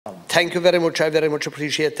Thank you very much. I very much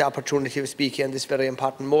appreciate the opportunity of speaking on this very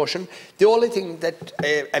important motion. The only thing that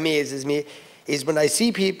amazes me is when I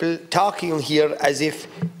see people talking here as if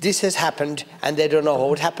this has happened and they don't know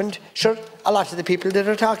how it happened. Sure, a lot of the people that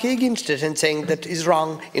are talking against it and saying that is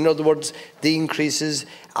wrong, in other words, the increases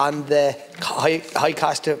on the high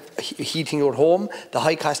cost of heating your home, the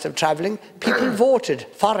high cost of travelling, people voted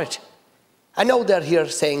for it. And now they're here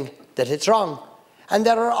saying that it's wrong. And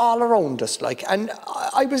they're all around us. And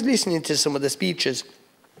I was listening to some of the speeches,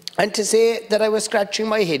 and to say that I was scratching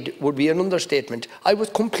my head would be an understatement. I was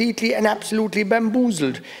completely and absolutely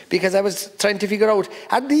bamboozled, because I was trying to figure out,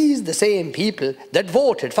 are these the same people that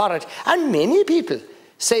voted for it? And many people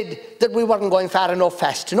said that we weren't going far enough,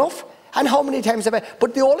 fast enough. And how many times have I?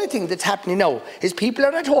 But the only thing that's happening now is people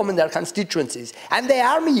are at home in their constituencies and they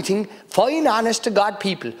are meeting fine, honest to God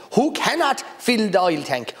people who cannot fill the oil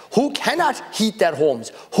tank, who cannot heat their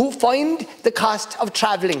homes, who find the cost of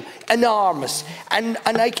travelling enormous. And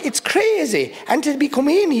like, it's crazy. And to be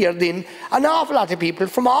coming in here then, an awful lot of people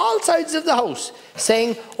from all sides of the house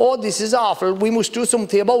saying, oh, this is awful, we must do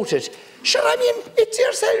something about it. Sure, I mean, it's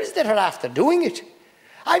yourselves that are after doing it.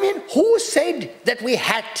 I mean, who said that we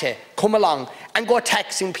had to come along and go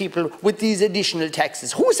taxing people with these additional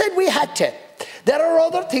taxes? Who said we had to? There are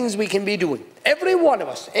other things we can be doing. Every one of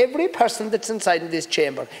us, every person that's inside this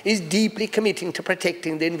chamber is deeply committing to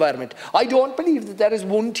protecting the environment. I don't believe that there is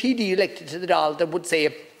one TD elected to the Dáil that would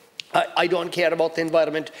say, I don't care about the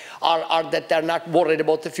environment, or that they're not worried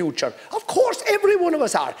about the future. Of course, every one of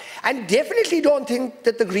us are. And definitely don't think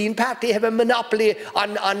that the Green Party have a monopoly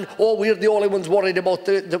on oh, we're the only ones worried about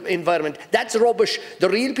the environment. That's rubbish. The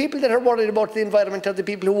real people that are worried about the environment are the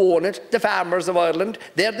people who own it, the farmers of Ireland.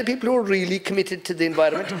 They're the people who are really committed to the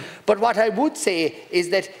environment. But what I would say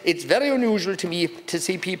is that it's very unusual to me to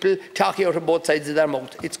see people talking out of both sides of their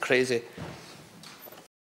mouth. It's crazy.